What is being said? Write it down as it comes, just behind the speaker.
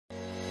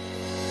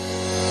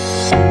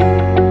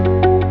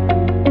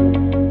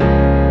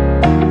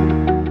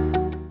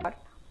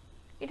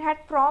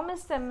had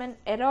promised them an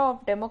era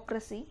of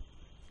democracy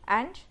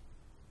and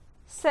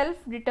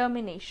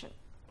self-determination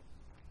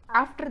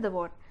after the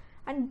war.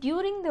 And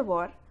during the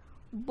war,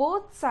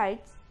 both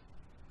sides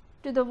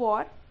to the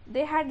war,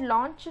 they had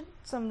launched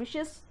some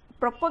vicious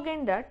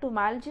propaganda to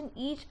malign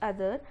each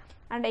other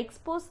and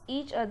expose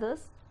each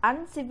other's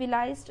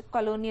uncivilized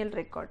colonial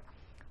record.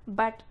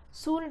 But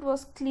soon it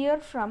was clear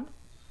from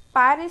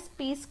Paris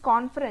Peace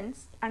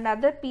Conference and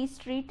other peace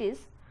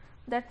treaties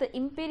that the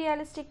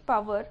imperialistic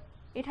power,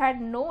 it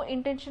had no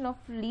intention of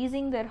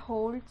leasing their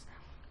holds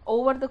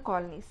over the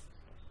colonies.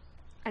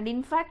 And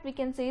in fact, we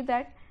can say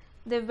that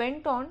they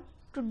went on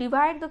to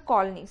divide the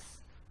colonies,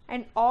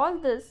 and all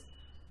this,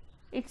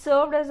 it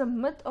served as a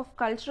myth of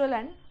cultural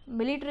and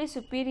military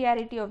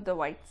superiority of the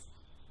whites.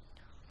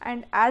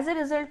 And as a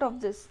result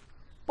of this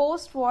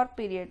post-war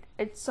period,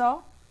 it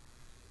saw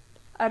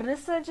a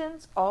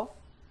resurgence of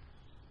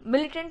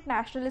militant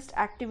nationalist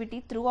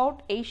activity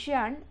throughout Asia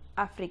and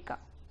Africa.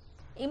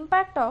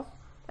 Impact of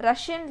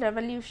Russian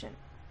Revolution.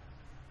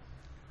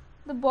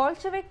 The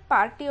Bolshevik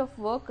Party of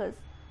Workers,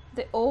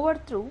 they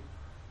overthrew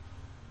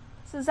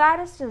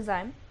Czarist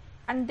regime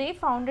and they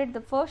founded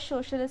the first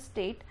socialist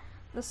state,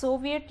 the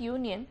Soviet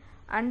Union,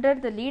 under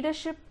the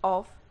leadership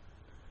of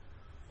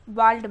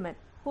Vladimir,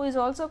 who is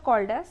also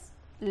called as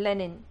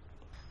Lenin.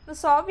 The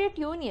Soviet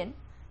Union,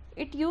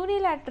 it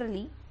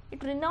unilaterally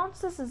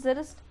renounced the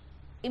Czarist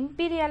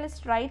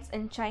imperialist rights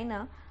in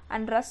China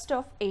and rest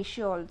of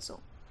Asia also,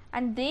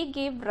 and they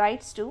gave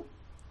rights to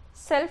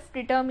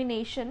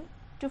self-determination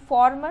to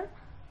former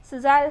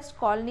Czarist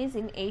colonies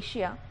in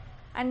Asia,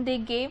 and they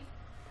gave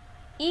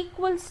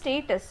equal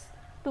status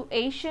to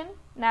Asian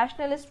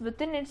nationalists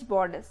within its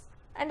borders.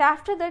 And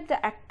after that,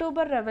 the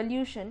October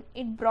Revolution,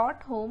 it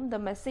brought home the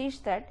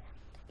message that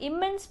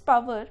immense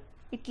power,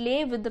 it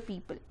lay with the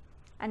people,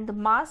 and the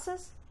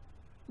masses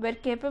were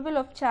capable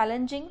of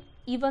challenging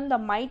even the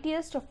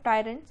mightiest of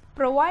tyrants,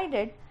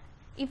 provided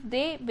if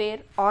they were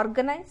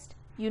organized,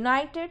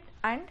 united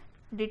and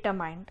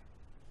determined.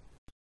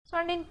 So,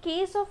 and in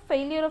case of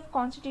failure of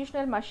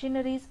constitutional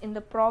machineries in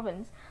the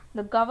province,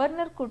 the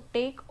governor could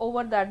take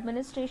over the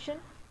administration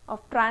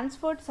of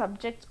transferred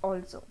subjects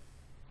also.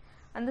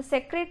 And the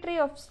Secretary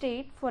of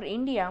State for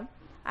India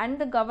and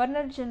the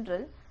Governor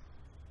General,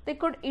 they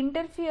could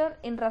interfere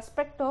in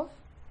respect of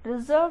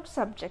reserved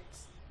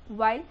subjects,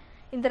 while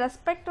in the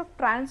respect of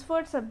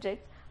transferred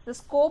subjects, the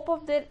scope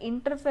of their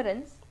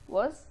interference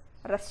was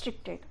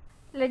restricted.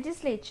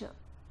 Legislature.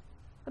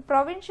 The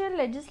Provincial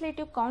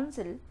Legislative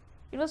Council,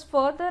 it was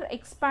further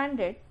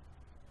expanded,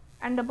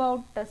 and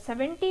about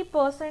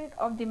 70%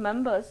 of the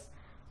members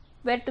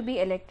were to be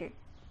elected.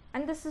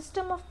 And the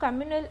system of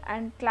communal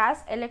and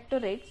class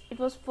electorates, it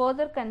was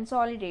further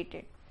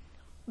consolidated.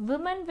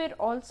 Women were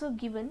also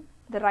given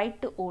the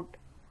right to vote,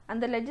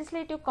 and the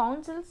legislative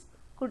councils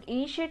could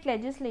initiate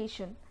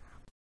legislation,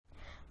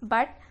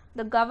 but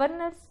the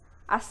governor's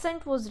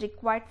assent was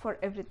required for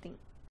everything.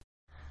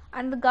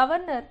 And the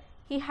governor,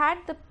 he had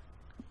the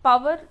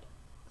powers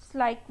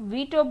like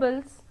veto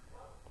bills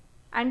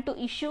and to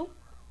issue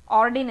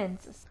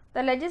ordinances.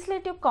 The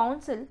legislative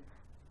council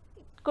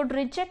could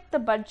reject the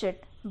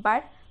budget,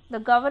 but the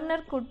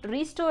governor could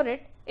restore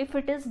it if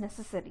it is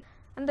necessary.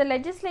 And the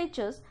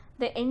legislatures,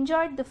 they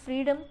enjoyed the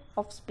freedom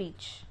of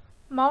speech.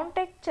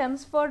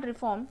 Montagu-Chelmsford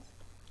Reforms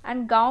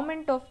and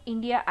Government of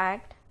India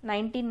Act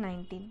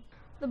 1919.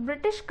 The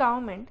British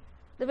government,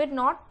 they were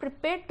not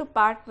prepared to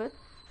part with,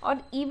 or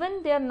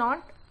even they are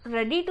not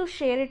ready to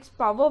share its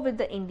power with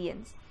the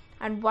Indians,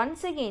 and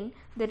once again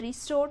they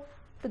restored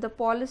to the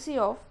policy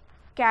of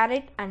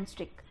carrot and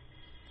stick.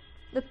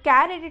 The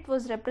carrot, it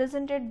was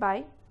represented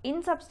by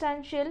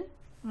insubstantial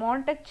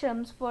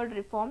Montagu-Chelmsford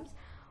reforms,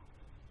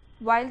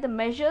 while the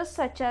measures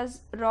such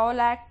as Rawle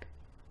Act,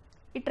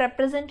 it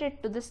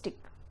represented to the stick.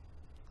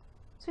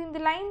 So in the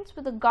lines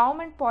with the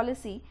government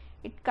policy,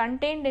 it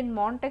contained in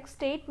Montagu's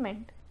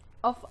statement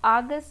of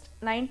August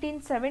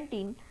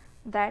 1917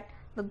 that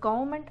the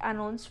government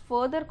announced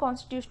further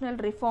constitutional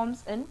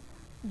reforms in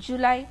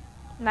July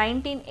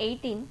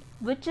 1918,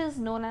 which is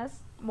known as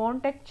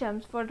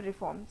Montagu-Chelmsford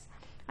reforms,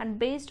 and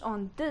based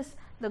on this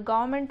the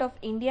Government of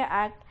India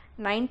Act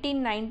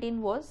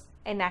 1919 was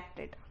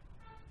enacted.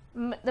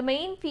 The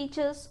main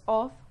features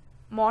of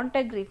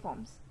Montagu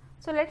reforms.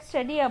 So let's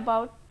study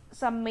about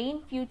some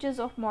main features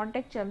of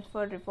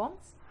Montagu-Chelmsford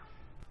reforms.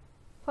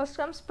 First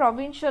comes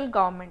provincial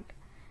government.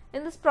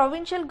 In this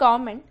provincial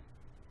government,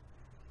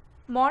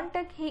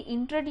 Montagu, he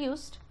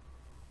introduced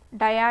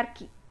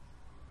diarchy.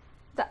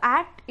 The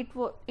act, it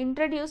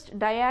introduced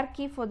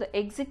diarchy for the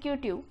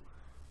executive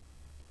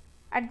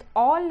at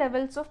all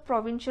levels of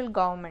provincial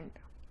government.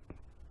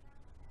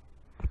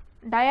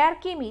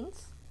 Diarchy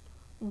means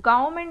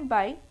government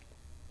by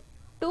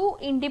two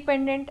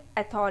independent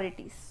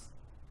authorities.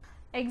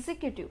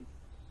 Executive,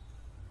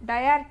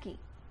 diarchy,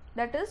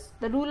 that is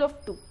the rule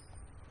of two.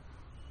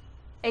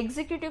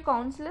 Executive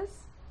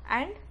councillors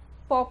and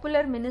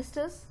popular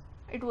ministers,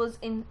 it was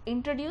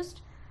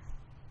introduced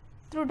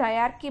through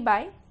diarchy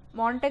by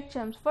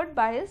Montagu-Chelmsford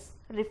by his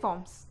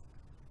reforms.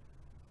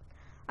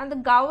 and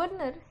the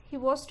governor, he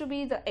was to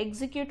be the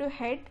executive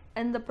head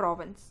in the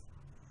province.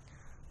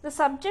 The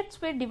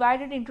subjects were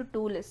divided into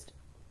two lists: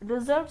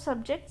 reserved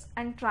subjects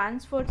and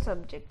transferred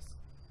subjects.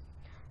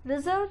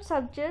 Reserved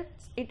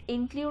subjects, it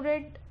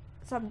included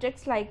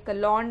subjects like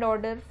law and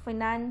order,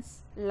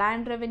 finance,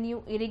 land revenue,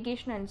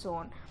 irrigation and so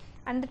on.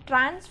 And the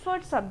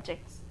transferred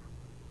subjects,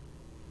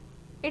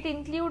 it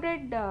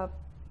included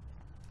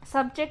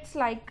subjects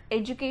like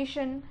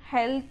education,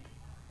 health,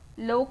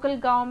 local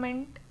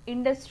government,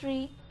 industry,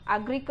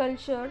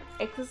 agriculture,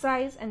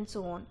 exercise and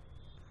so on.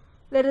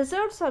 The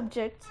reserved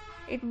subjects,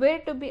 it were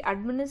to be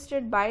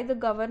administered by the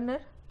governor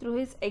through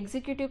his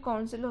executive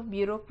council of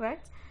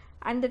bureaucrats,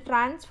 and the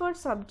transferred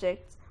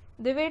subjects,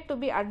 they were to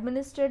be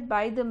administered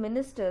by the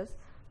ministers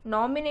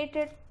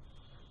nominated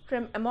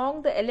from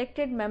among the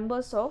elected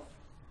members of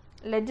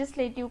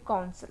legislative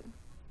council.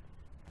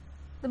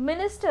 The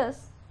ministers,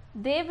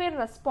 they were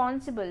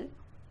responsible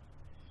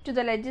to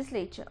the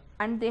legislature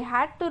and they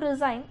had to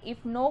resign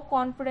if no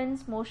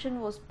confidence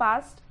motion was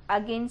passed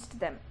against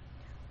them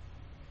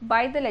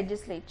by the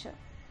legislature.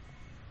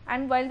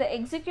 And while the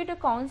executive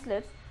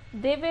councillors,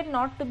 they were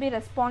not to be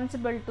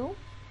responsible to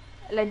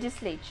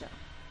legislature.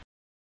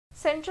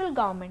 Central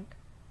government.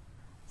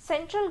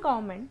 Central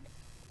government,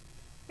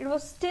 it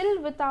was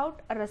still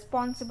without a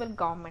responsible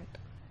government.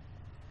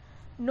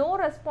 No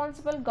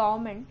responsible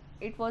government,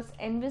 it was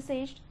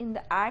envisaged in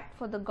the Act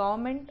for the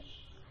government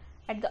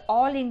at the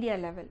all India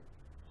level.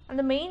 And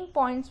the main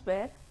points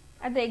were,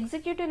 at the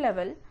executive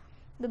level,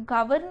 the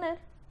governor,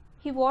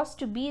 he was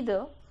to be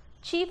the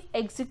chief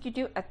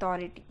executive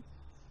authority.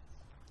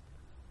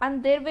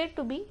 And there were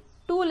to be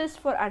two lists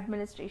for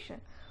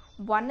administration.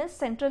 One is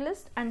central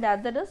list and the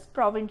other is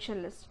provincial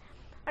list.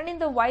 And in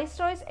the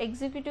Viceroy's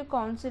Executive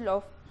Council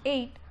of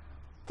 8,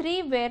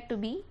 3 were to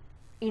be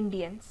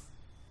Indians.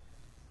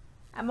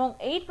 Among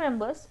 8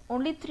 members,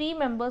 only 3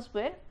 members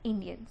were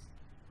Indians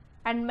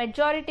and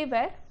majority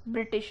were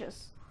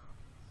Britishers.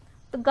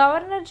 The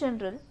Governor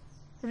General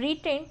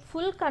retained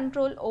full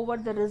control over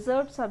the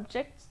reserved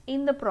subjects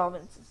in the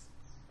provinces,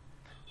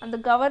 and the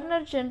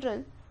Governor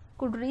General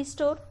could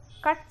restore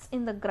cuts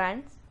in the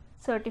grants,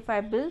 certify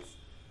bills.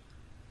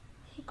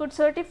 He could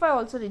certify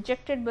also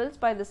rejected bills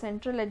by the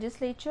central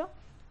legislature,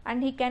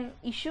 and he can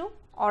issue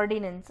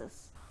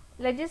ordinances.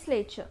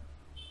 Legislature.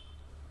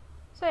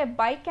 So a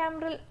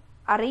bicameral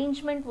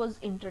arrangement was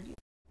introduced.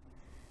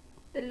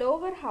 The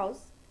lower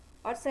house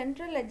or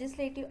central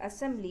legislative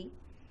assembly,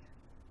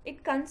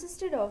 it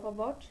consisted of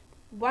about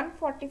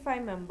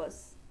 145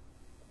 members.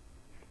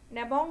 And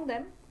among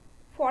them,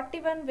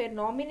 41 were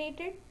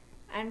nominated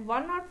and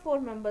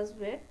 104 members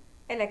were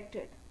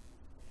elected.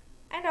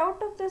 And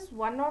out of this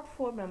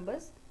 104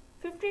 members,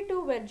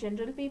 52 were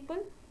general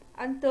people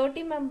and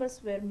 30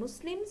 members were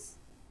Muslims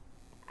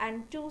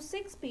and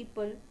 26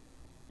 people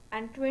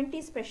and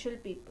 20 special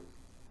people.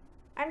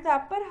 And the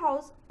upper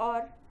house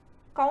or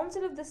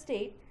council of the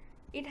state,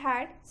 it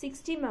had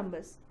 60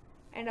 members,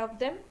 and of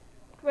them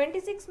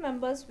 26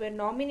 members were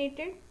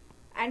nominated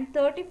and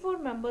 34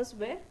 members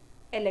were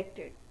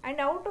elected. And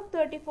out of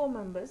 34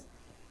 members,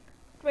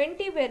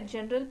 20 were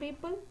general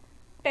people,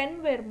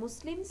 10 were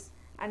Muslims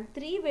and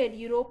 3 were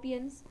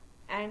Europeans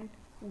and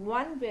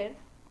 1 were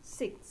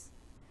Sikhs.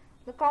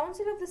 The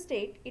council of the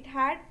state, it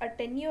had a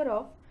tenure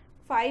of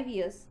 5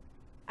 years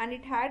and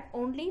it had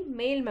only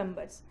male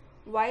members,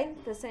 while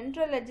the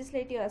central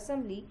legislative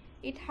assembly,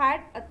 it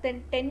had a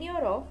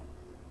tenure of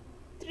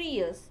 3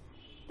 years.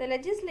 The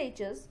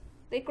legislatures,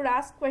 they could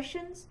ask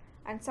questions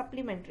and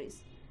supplementaries.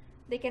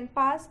 They can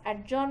pass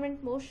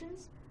adjournment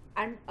motions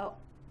and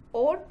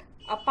vote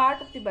a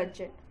part of the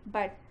budget,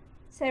 but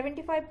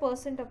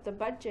 75% of the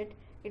budget,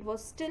 it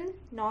was still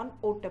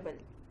non-votable.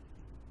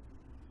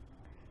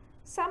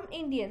 Some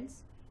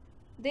Indians,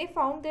 they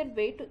found their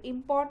way to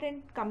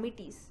important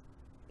committees,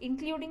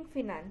 including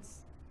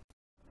finance.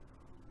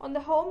 On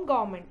the home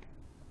government,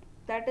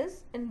 that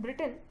is in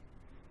Britain,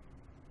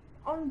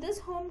 on this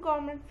home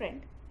government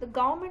front, the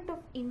Government of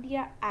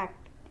India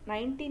Act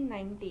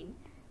 1919,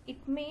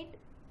 it made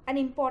an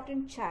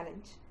important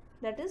challenge.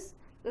 That is,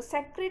 the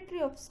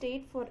Secretary of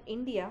State for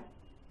India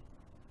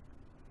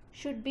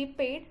should be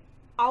paid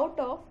out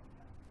of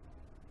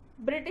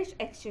British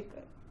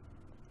Exchequer.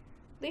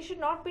 They should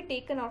not be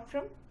taken out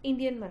from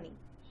Indian money.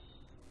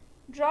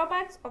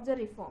 Drawbacks of the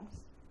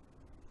reforms.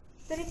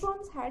 The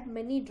reforms had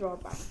many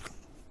drawbacks.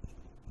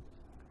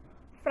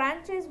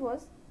 Franchise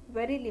was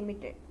very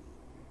limited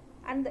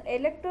and the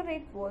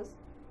electorate was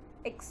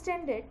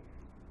extended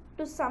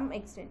to some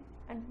extent,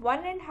 and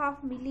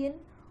 1.5 million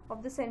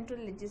of the central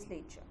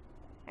legislature,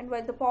 and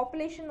while the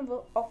population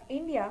of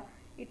India,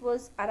 it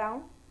was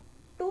around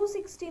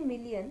 260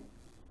 million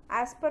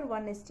as per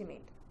one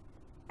estimate.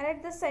 And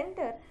at the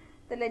center,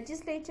 the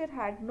legislature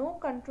had no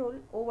control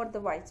over the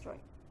viceroy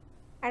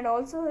and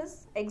also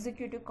his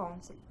executive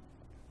council.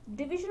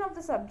 Division of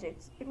the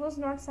subjects, it was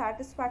not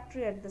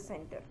satisfactory at the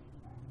center.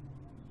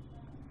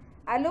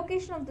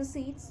 Allocation of the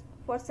seats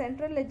for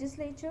central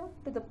legislature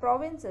to the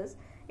provinces,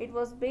 it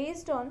was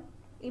based on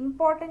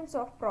importance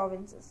of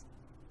provinces.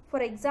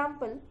 For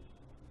example,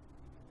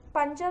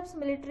 Punjab's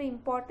military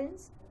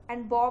importance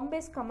and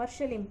Bombay's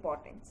commercial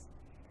importance.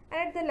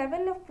 And at the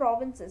level of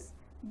provinces,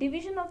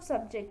 division of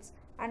subjects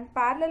and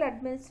parallel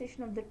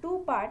administration of the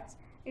two parts,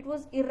 it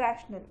was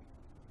irrational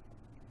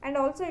and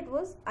also it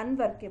was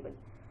unworkable.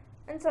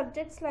 And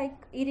subjects like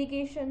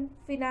irrigation,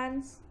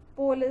 finance,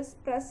 police,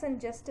 press and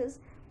justice,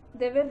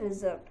 they were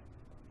reserved.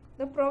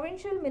 The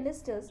provincial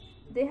ministers,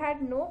 they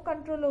had no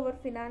control over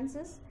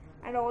finances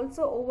and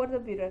also over the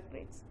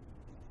bureaucrats.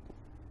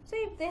 So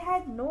if they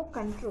had no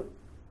control,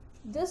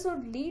 this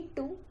would lead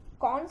to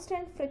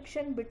constant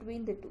friction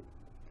between the two.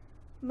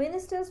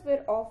 Ministers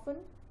were often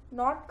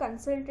not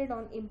consulted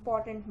on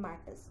important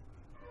matters,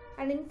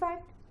 and in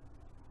fact,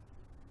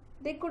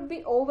 they could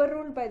be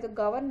overruled by the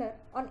governor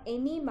on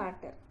any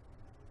matter,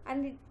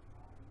 and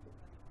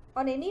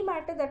on any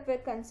matter that were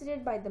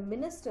considered by the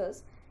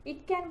ministers,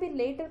 it can be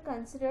later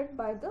considered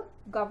by the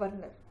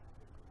governor.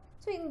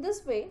 So in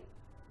this way,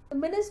 the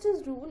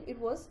minister's rule, it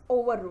was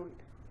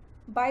overruled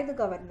by the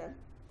governor.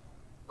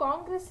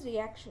 Congress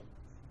reaction.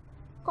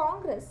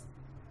 Congress,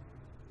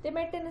 they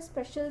met in a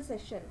special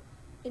session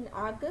in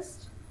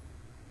August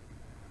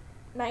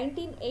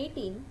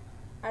 1918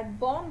 at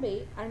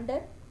Bombay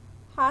under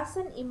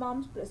Hasan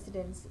Imam's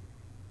presidency,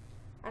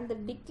 and they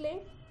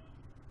declared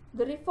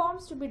the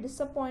reforms to be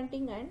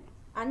disappointing and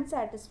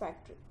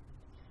unsatisfactory,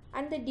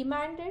 and they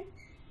demanded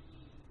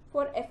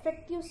for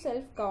effective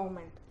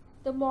self-government.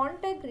 The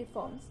Montague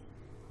reforms,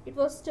 it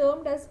was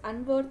termed as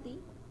unworthy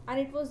and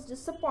it was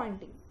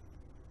disappointing,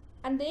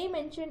 and they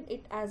mentioned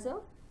it as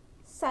a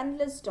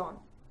sunless dawn,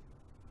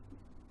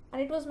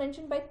 and it was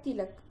mentioned by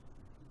Tilak,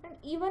 and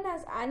even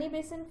as Annie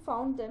Besant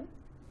found them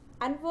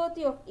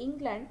unworthy of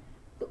England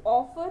to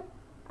offer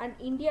and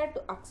India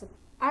to accept.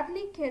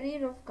 Early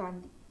career of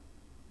Gandhi.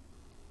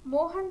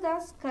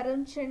 Mohandas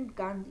Karamchand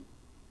Gandhi.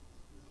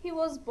 He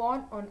was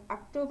born on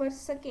October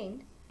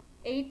 2nd,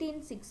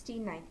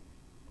 1869.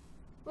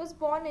 He was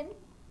born in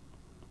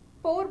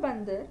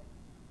Porbandar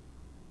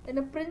in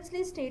a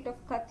princely state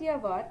of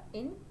Kathiawar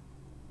in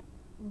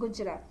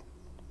Gujarat.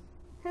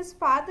 His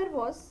father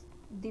was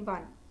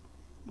Diwan.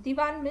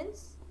 Diwan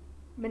means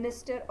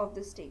minister of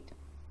the state.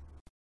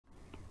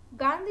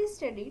 Gandhi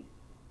studied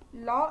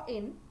law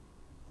in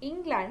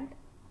England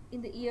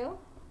in the year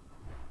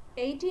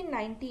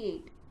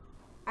 1898,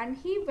 and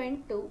he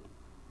went to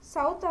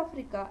South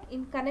Africa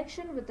in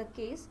connection with a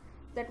case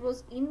that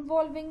was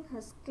involving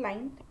his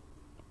client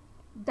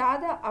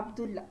Dada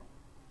Abdullah.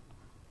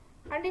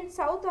 And in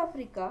South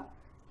Africa,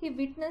 he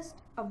witnessed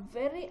a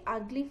very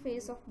ugly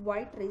phase of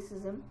white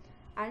racism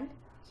and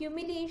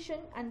humiliation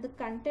and the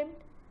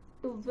contempt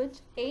to which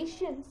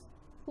Asians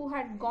who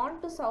had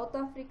gone to South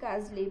Africa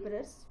as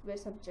laborers were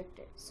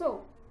subjected.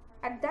 So,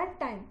 at that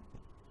time,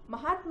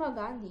 Mahatma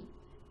Gandhi,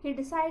 he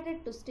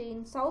decided to stay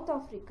in South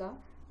Africa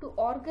to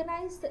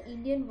organize the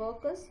Indian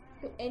workers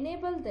to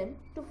enable them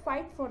to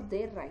fight for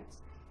their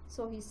rights.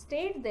 So he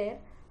stayed there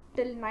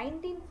till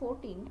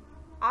 1914,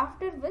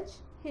 after which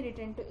he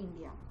returned to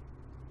India.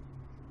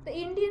 The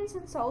Indians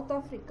in South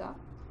Africa,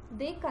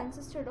 they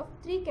consisted of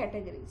three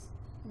categories.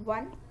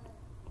 One,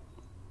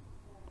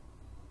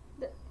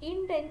 the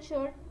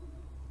indentured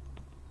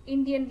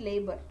Indian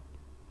labor,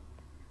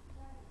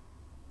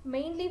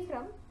 mainly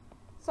from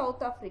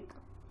South Africa,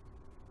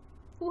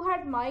 who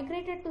had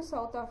migrated to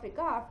South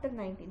Africa after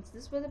 19th.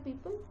 These were the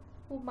people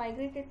who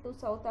migrated to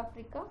South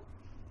Africa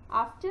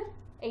after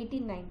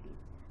 1890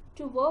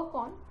 to work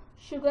on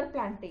sugar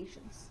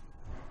plantations.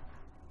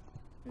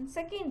 And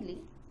secondly,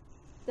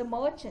 the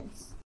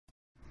merchants.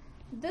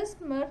 These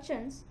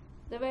merchants,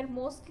 they were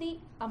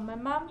mostly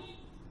Amam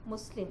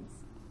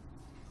Muslims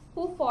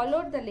who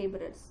followed the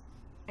laborers.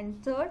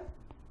 And third,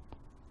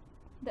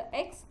 the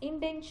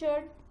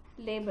ex-indentured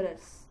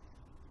laborers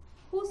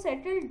who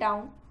settled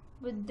down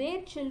with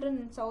their children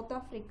in South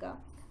Africa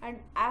and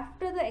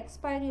after the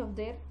expiry of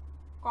their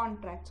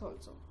contracts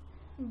also.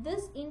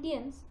 These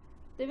Indians,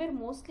 they were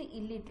mostly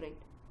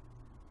illiterate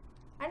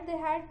and they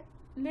had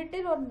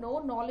little or no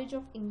knowledge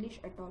of English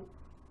at all.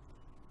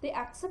 They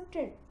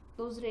accepted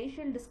those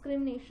racial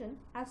discrimination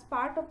as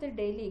part of their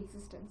daily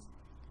existence.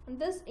 And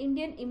these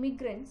Indian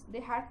immigrants,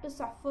 they had to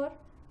suffer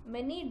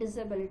many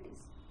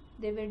disabilities.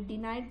 They were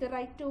denied the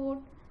right to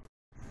vote.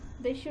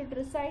 They should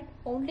reside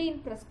only in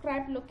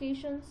prescribed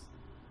locations.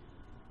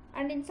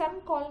 And in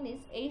some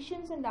colonies,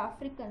 Asians and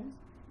Africans,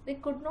 they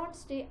could not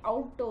stay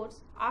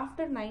outdoors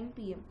after 9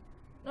 p.m.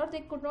 nor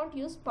they could not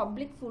use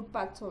public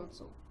footpaths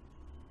also.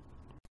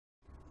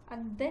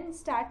 And then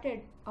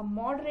started a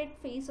moderate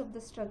phase of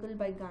the struggle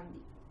by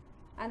Gandhi.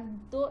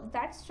 And though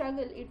that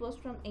struggle, it was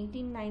from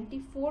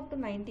 1894 to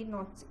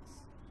 1906.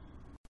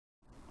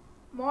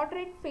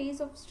 Moderate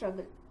phase of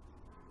struggle.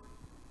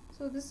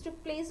 So this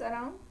took place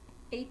around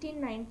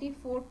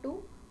 1894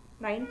 to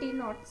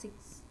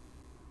 1906.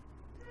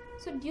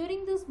 So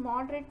during this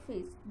moderate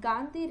phase,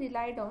 Gandhi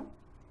relied on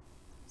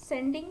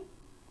sending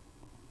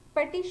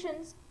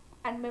petitions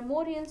and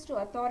memorials to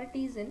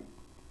authorities in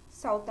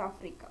South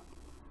Africa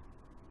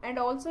and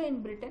also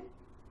in Britain,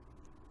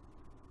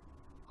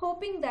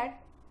 hoping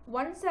that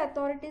once the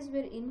authorities were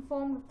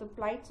informed of the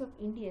plights of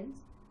Indians,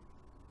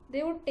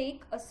 they would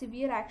take a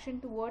severe action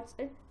towards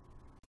it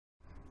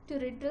to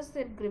redress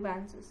their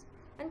grievances.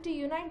 And to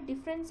unite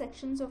different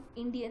sections of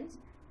Indians,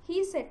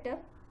 he set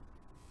up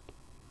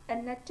a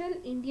Natal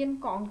Indian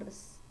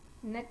Congress.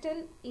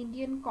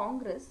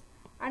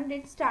 And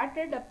it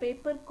started a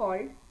paper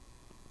called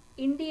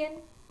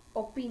Indian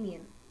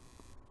Opinion.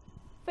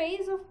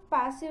 Phase of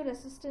passive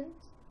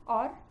resistance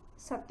or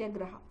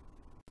Satyagraha.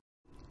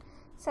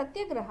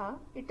 Satyagraha,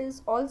 it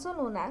is also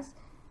known as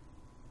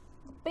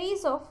the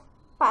phase of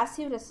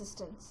passive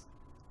resistance.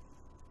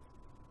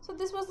 So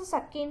this was the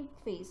second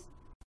phase,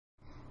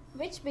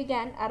 which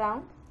began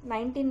around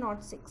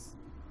 1906,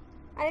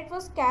 and it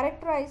was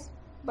characterized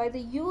by the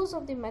use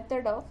of the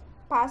method of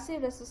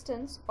passive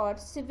resistance or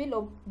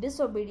civil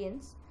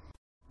disobedience.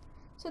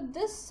 So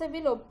this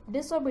civil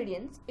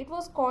disobedience, it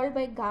was called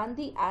by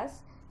Gandhi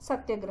as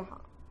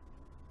Satyagraha.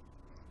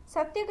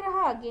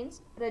 Satyagraha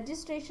against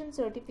registration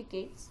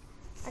certificates,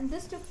 and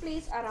this took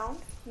place around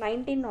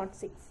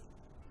 1906.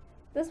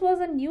 This was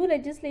a new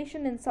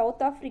legislation in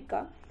South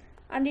Africa,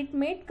 and it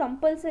made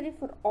compulsory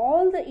for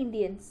all the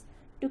Indians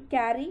to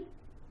carry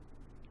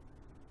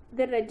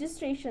their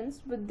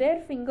registrations with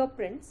their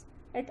fingerprints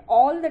at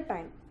all the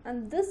time,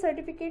 and this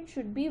certificate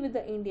should be with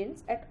the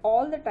Indians at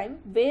all the time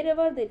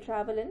wherever they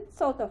travel in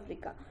South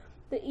Africa.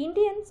 The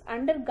Indians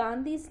under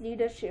Gandhi's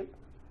leadership,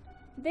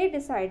 they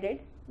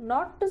decided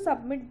not to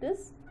submit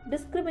this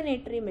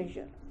discriminatory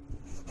measure,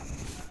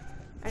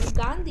 and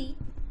Gandhi,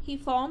 he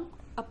formed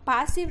a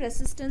passive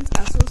resistance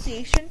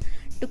association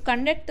to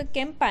conduct the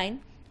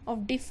campaign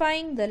of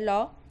defying the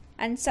law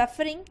and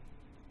suffering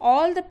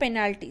all the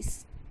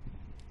penalties.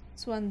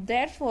 So, and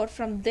therefore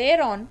from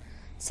there on,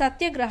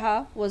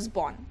 Satyagraha was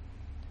born.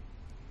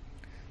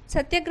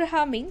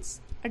 Satyagraha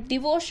means a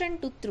devotion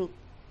to truth,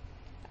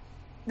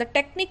 the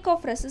technique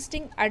of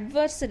resisting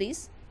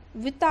adversaries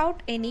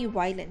without any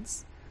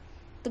violence.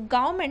 The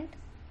government,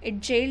 it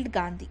jailed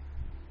Gandhi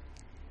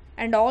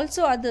and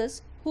also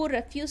others who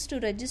refused to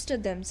register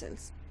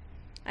themselves,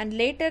 and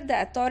later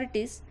the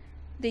authorities,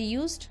 they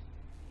used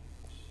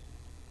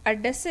a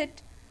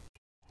deceit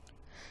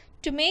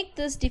to make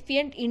these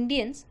defiant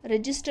Indians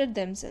register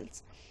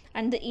themselves,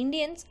 and the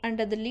Indians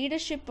under the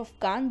leadership of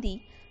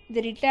Gandhi,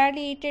 they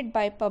retaliated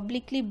by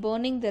publicly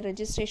burning the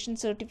registration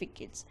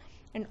certificates,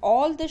 and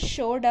all this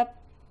showed up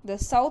the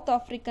South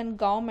African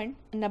government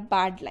in a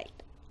bad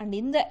light, and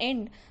in the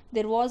end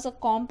there was a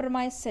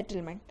compromise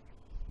settlement.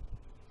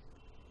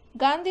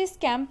 Gandhi's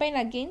campaign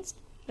against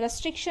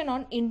restriction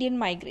on Indian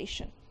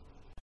migration.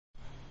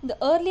 The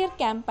earlier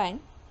campaign,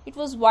 it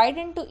was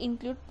widened to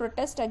include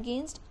protest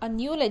against a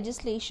new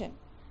legislation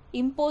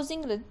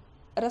imposing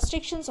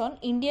restrictions on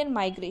Indian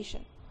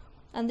migration,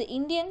 and the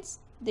Indians,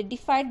 they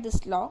defied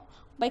this law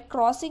by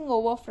crossing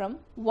over from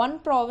one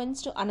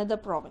province to another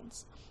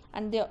province,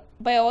 and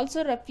by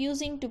also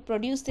refusing to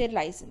produce their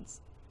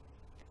license.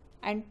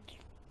 And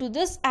to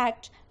this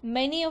act,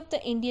 many of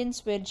the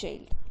Indians were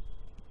jailed.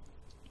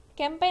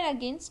 Campaign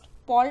against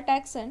poll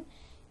tax and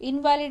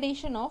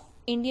invalidation of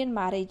Indian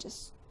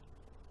marriages.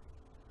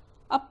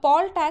 A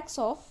poll tax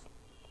of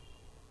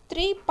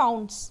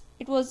 £3,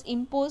 it was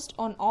imposed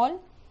on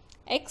all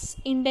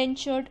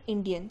ex-indentured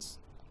Indians,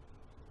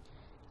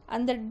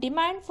 and the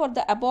demand for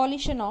the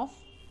abolition of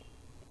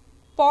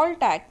poll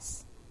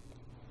tax,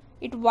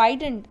 it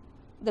widened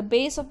the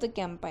base of the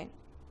campaign,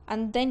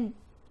 and then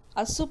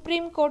a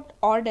Supreme Court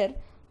order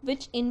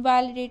which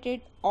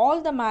invalidated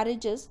all the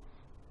marriages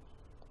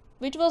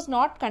which was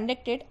not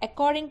conducted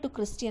according to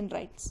Christian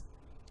rites,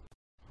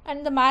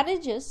 and the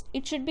marriages,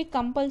 it should be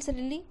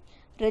compulsorily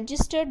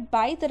registered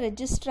by the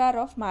registrar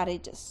of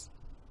marriages.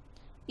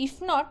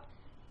 If not,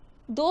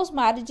 those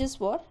marriages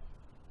were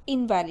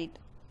invalid.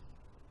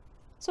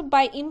 So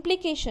by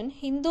implication,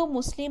 Hindu,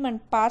 Muslim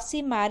and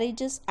Parsi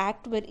Marriages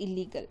Act were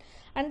illegal,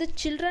 and the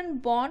children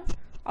born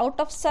out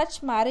of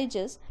such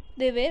marriages,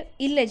 they were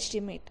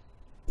illegitimate.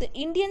 The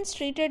Indians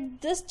treated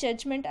this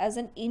judgment as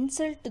an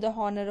insult to the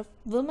honor of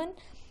women,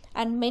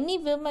 and many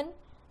women,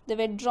 they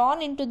were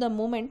drawn into the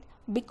movement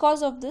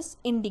because of this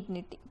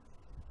indignity.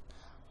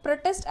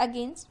 Protest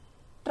against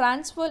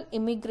Transvaal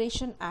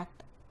Immigration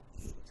Act.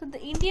 So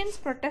the Indians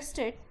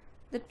protested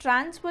the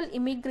Transvaal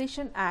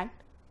Immigration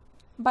Act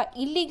by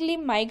illegally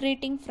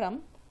migrating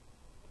from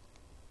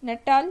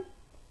Natal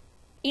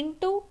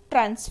into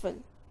Transvaal.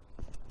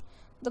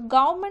 The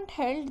government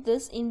held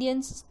these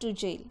Indians to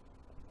jail.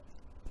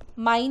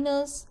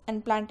 Miners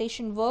and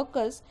plantation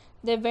workers,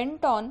 they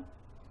went on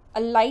a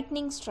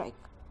lightning strike.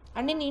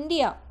 And in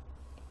India,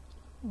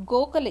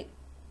 Gopalakrishna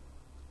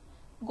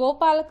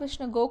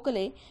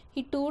Gokhale,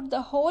 he toured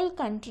the whole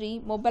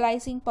country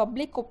mobilizing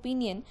public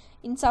opinion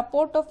in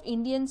support of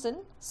Indians in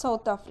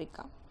South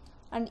Africa.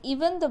 And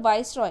even the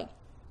Viceroy,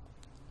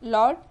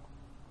 Lord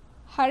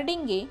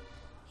Hardinge,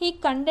 he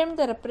condemned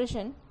the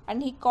repression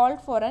and he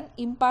called for an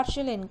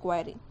impartial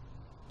inquiry.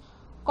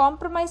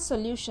 Compromise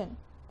solution.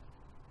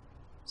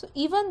 So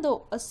even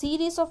though a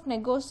series of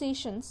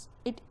negotiations,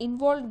 it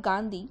involved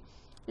Gandhi,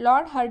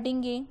 Lord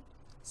Hardinge,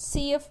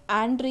 C.F.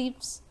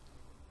 Andrews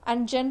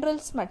and General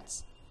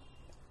Smuts,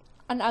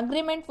 an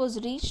agreement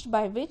was reached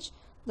by which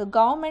the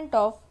government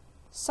of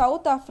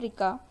South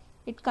Africa,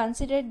 it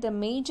considered the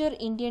major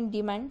Indian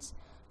demands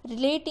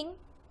relating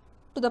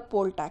to the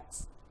poll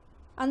tax.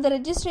 And the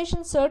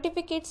registration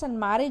certificates and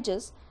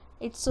marriages,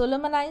 it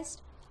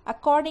solemnized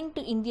according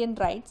to Indian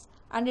rights,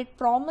 and it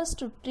promised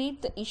to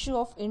treat the issue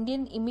of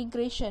Indian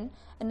immigration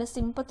in a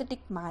sympathetic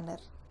manner.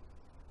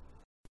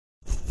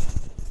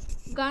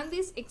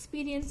 Gandhi's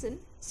experience in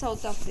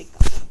South Africa.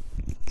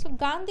 So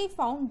Gandhi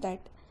found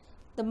that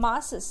the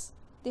masses,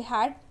 they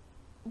had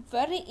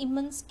very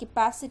immense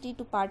capacity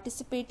to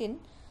participate in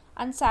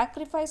and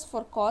sacrifice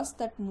for cause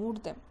that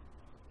moved them.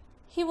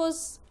 He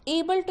was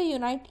able to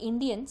unite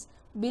Indians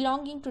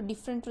belonging to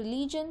different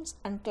religions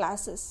and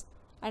classes,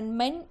 and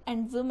men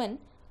and women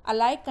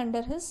alike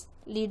under his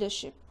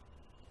leadership.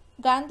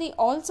 Gandhi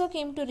also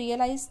came to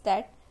realize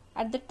that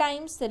at the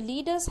times the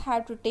leaders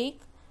had to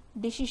take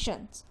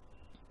decisions,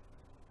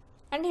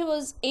 and he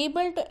was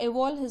able to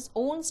evolve his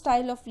own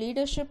style of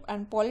leadership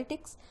and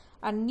politics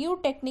and new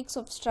techniques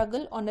of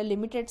struggle on a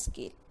limited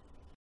scale.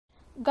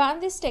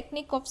 Gandhi's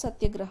technique of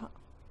Satyagraha.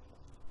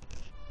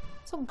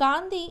 So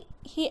Gandhi,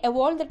 he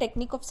evolved the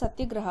technique of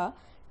Satyagraha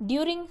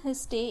during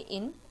his stay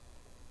in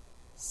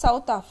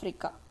South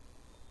Africa.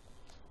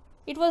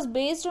 It was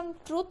based on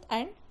truth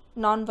and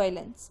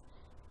non-violence.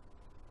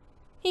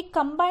 He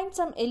combined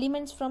some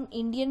elements from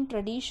Indian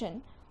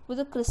tradition with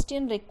a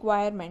Christian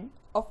requirement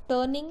of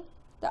turning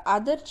the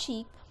other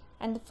cheek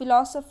and the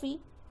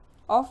philosophy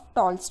of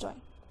Tolstoy.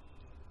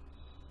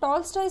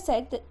 Tolstoy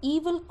said the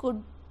evil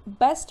could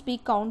best be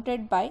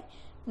countered by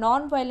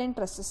non-violent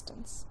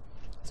resistance.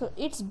 So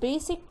its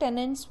basic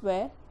tenets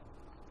were: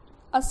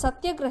 a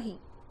Satyagrahi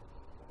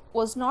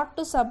was not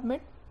to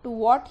submit to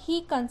what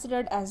he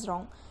considered as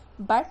wrong,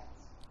 but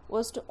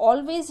was to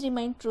always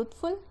remain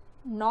truthful,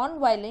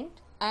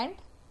 non-violent and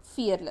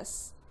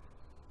fearless.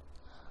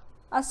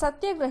 A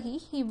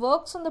Satyagrahi, he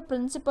works on the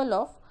principle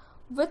of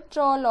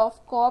withdrawal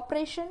of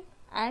cooperation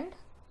and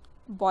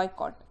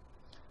boycott.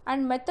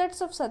 And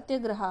methods of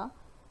Satyagraha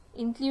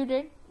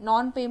included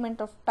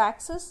non-payment of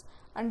taxes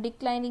and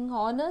declining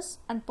honors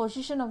and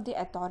position of the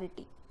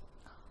authority.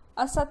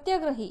 A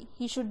Satyagrahi,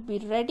 he should be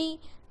ready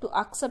to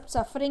accept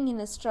suffering in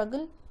a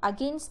struggle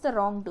against the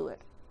wrongdoer,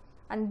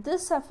 and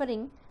this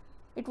suffering,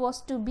 it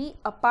was to be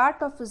a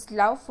part of his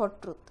love for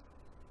truth.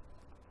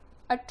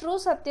 A true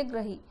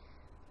Satyagrahi,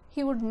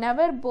 he would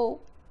never bow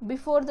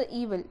before the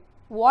evil,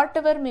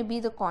 whatever may be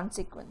the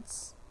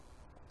consequence.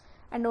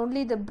 And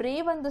only the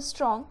brave and the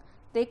strong,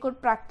 they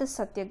could practice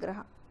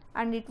Satyagraha,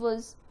 and it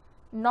was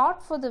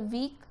not for the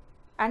weak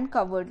and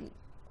cowardly.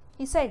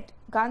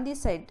 Gandhi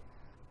said,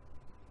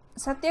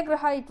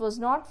 Satyagraha, it was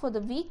not for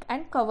the weak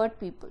and coward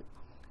people.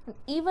 And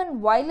even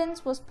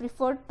violence was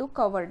preferred to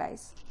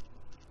cowardice.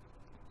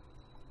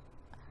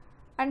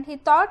 And he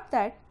thought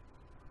that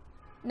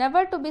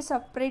never to be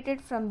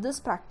separated from these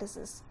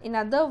practices. In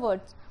other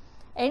words,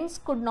 ends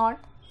could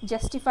not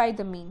justify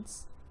the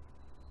means.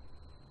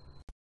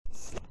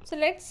 So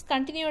let's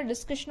continue our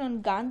discussion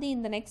on Gandhi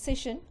in the next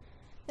session.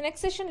 The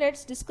next session,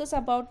 let's discuss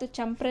about the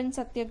Champaran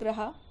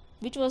Satyagraha,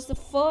 which was the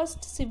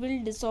first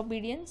civil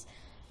disobedience,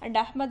 and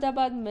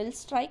Ahmedabad mill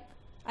strike,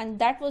 and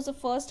that was the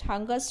first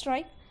hunger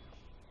strike.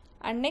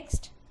 And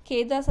next,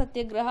 Kheda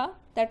Satyagraha,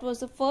 that was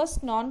the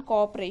first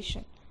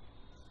non-cooperation,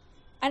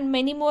 and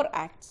many more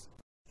acts.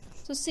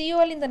 So see you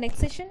all in the next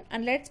session,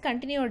 and let's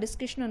continue our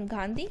discussion on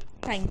Gandhi.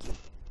 Thank you.